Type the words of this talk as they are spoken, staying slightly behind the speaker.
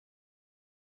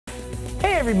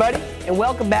everybody, and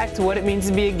welcome back to What It Means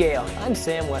to Be a Gael. I'm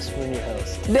Sam Westman, your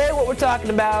host. Today what we're talking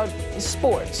about is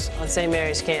sports on St.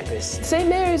 Mary's campus. St.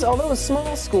 Mary's, although a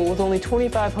small school with only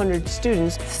 2,500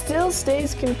 students, still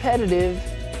stays competitive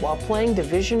while playing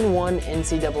Division I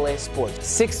NCAA sports.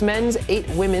 6 men's, 8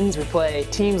 women's. We play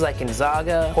teams like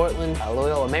Gonzaga, Portland,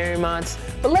 Loyola Marymount.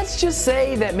 But let's just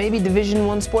say that maybe Division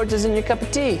I sports isn't your cup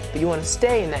of tea, but you want to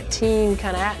stay in that team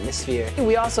kind of atmosphere.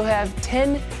 We also have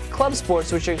 10 club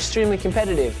sports which are extremely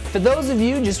competitive. For those of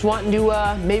you just wanting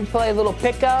to maybe play a little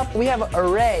pickup, we have an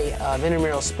array of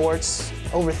intramural sports,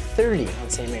 over 30 on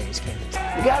St. Mary's campus.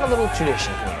 We got a little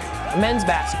tradition here. Men's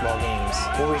basketball games,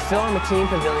 where we fill our McKean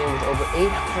Pavilion with over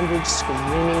 800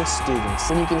 screaming students.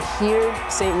 And you can hear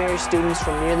St. Mary's students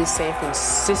from nearly San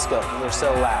Francisco, they're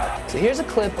so loud. So here's a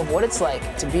clip of what it's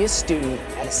like to be a student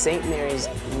at a St. Mary's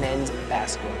men's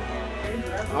basketball game.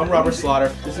 I'm Robert Slaughter.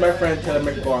 This is my friend Taylor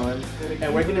McFarland,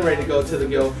 and we're getting ready to go to the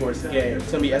GaelForce game.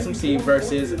 It's going to be SMC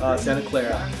versus Santa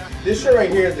Clara. This shirt right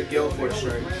here is the GaelForce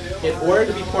shirt. In order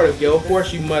to be part of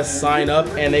GaelForce, you must sign up,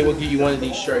 and they will give you one of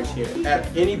these shirts here. At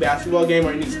any basketball game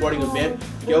or any sporting event,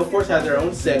 GaelForce has their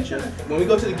own section. When we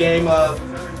go to the game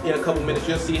in a couple minutes,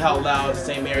 you'll see how loud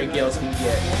St. Mary Gaels can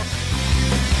get.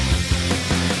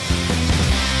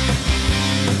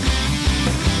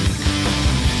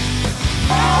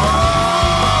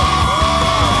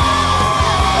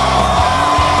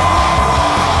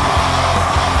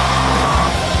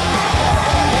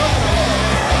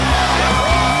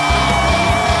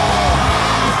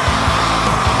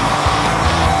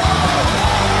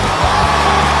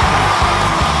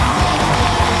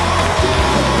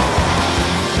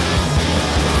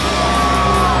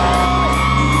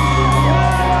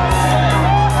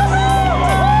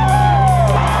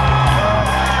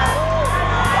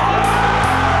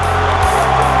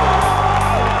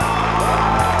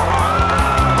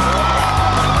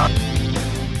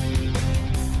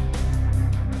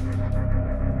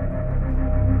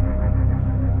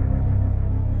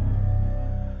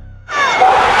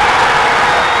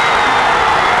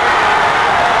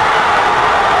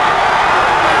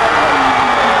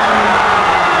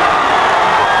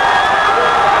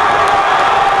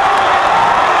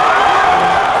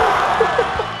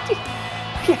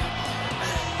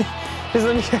 Just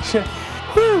let me catch you.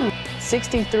 Woo!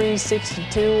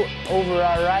 63-62 over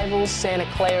our rivals, Santa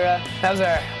Clara. That was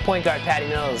our point guard, Patty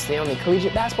Mills, the only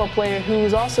collegiate basketball player who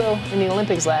was also in the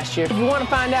Olympics last year. If you want to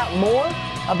find out more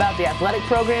about the athletic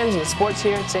programs and the sports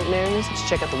here at St. Mary's, just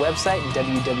check out the website,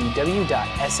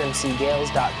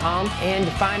 www.smcgaels.com. And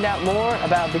to find out more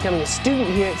about becoming a student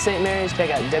here at St. Mary's,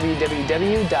 check out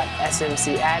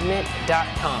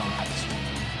www.smcadmit.com.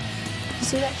 You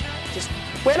see that? Just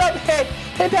wait up, hey,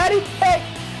 Patty, hey,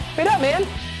 wait up, man.